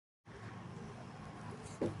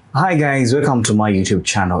Hi guys, welcome to my YouTube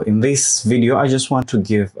channel. In this video, I just want to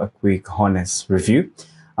give a quick honest review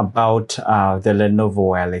about the Lenovo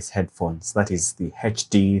wireless headphones, that is the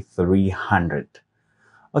HD300.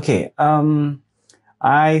 Okay,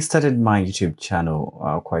 I started my YouTube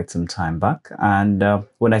channel quite some time back, and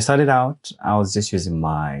when I started out, I was just using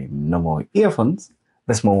my normal earphones,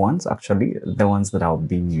 the small ones actually, the ones that I've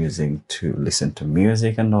been using to listen to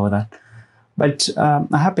music and all that. But I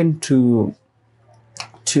happened to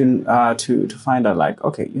find out, like,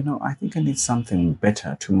 okay, I think I need something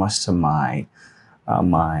better to master my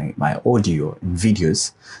audio and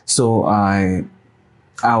videos. So I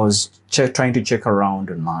was trying to check around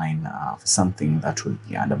online for something that would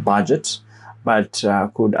be under budget, but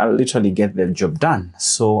could literally get the job done.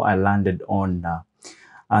 So I landed on the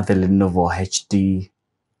Lenovo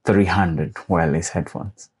HD300 wireless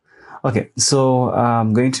headphones. Okay, so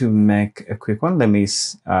I'm going to make a quick one. Let me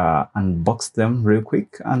unbox them real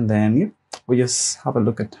quick, and then we just have a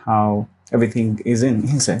look at how everything is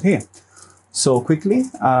inside here. So quickly,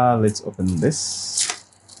 let's open this.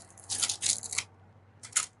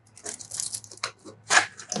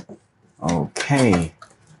 Okay,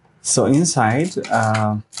 so inside,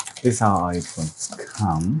 this is how our headphones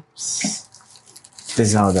comes. This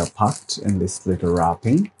is how they're packed in this little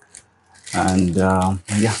wrapping. And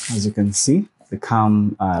yeah, as you can see, they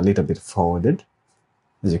come a little bit folded,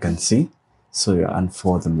 as you can see. So you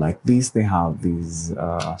unfold them like this. They have these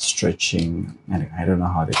stretching, and I don't know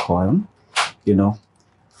how they call them,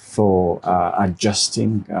 for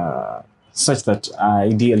adjusting, such that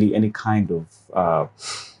ideally any kind of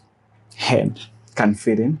head can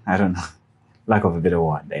fit in. I don't know, lack of a better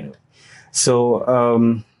word anyway. So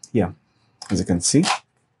yeah, as you can see,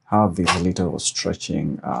 have these little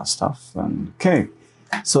stretching stuff. And okay,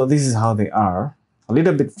 so this is how they are. A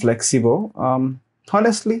little bit flexible.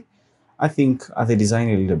 Honestly, I think the design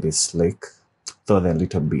a little bit slick, though they're a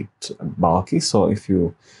little bit bulky. So if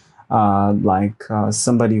you like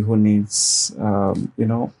somebody who needs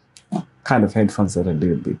kind of headphones that are a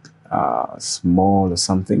little bit small or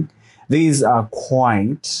something, these are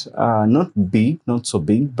quite not big, not so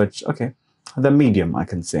big, but okay, the medium, I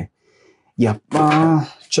can say. Yeah,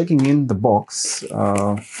 checking in the box,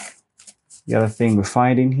 the other thing we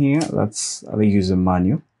find in here, that's the user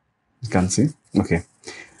manual. You can see. Okay,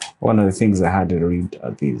 one of the things I had to read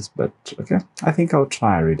are these, but okay, I think I'll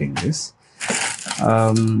try reading this.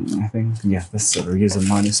 I think, yeah, this is the user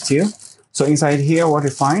manual still. So inside here, what we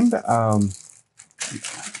find,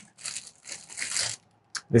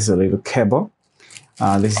 this is a little cable.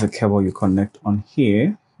 This is a cable you connect on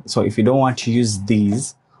here. So if you don't want to use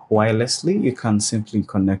these wirelessly, you can simply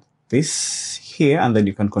connect this here, and then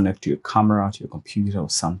you can connect to your camera, to your computer or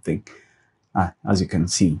something, as you can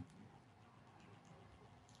see.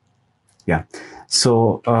 Yeah.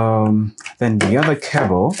 So then the other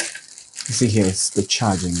cable, you see here, is the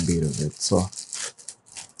charging bit of it. So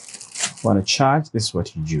want to charge, this is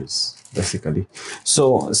what you use basically.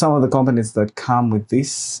 So some of the components that come with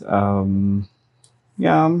this,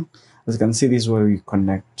 yeah, as you can see, this is where you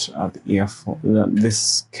connect the earphone,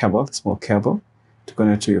 this cable, the small cable, to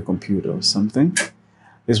connect to your computer or something.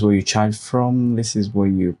 This is where you charge from. This is where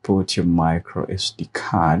you put your micro SD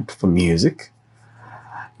card for music.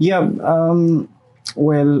 Yeah,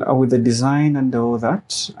 well, with the design and all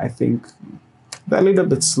that, I think they're a little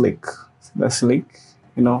bit slick. They're slick,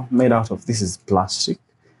 made out of, this is plastic.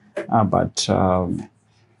 But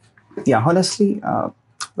yeah, honestly,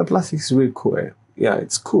 the plastic is really cool. Yeah,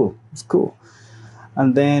 it's cool. It's cool.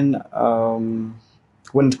 And then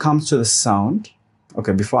when it comes to the sound,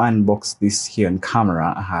 okay, before I unbox this here on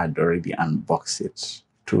camera, I had already unboxed it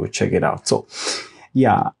to check it out. So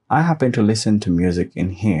yeah, I happen to listen to music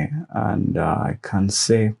in here, and I can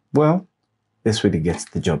say, well, this really gets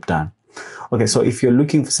the job done. Okay, so if you're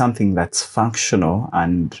looking for something that's functional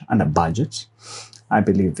and a budget, I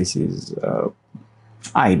believe this is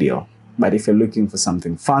ideal. But if you're looking for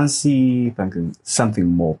something fancy, something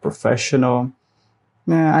more professional,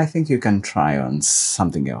 I think you can try on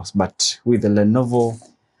something else. But with the Lenovo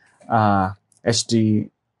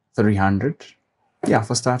HD300, yeah,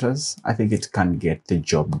 for starters, I think it can get the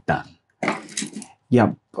job done.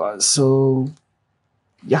 Yeah, so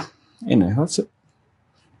yeah, anyway,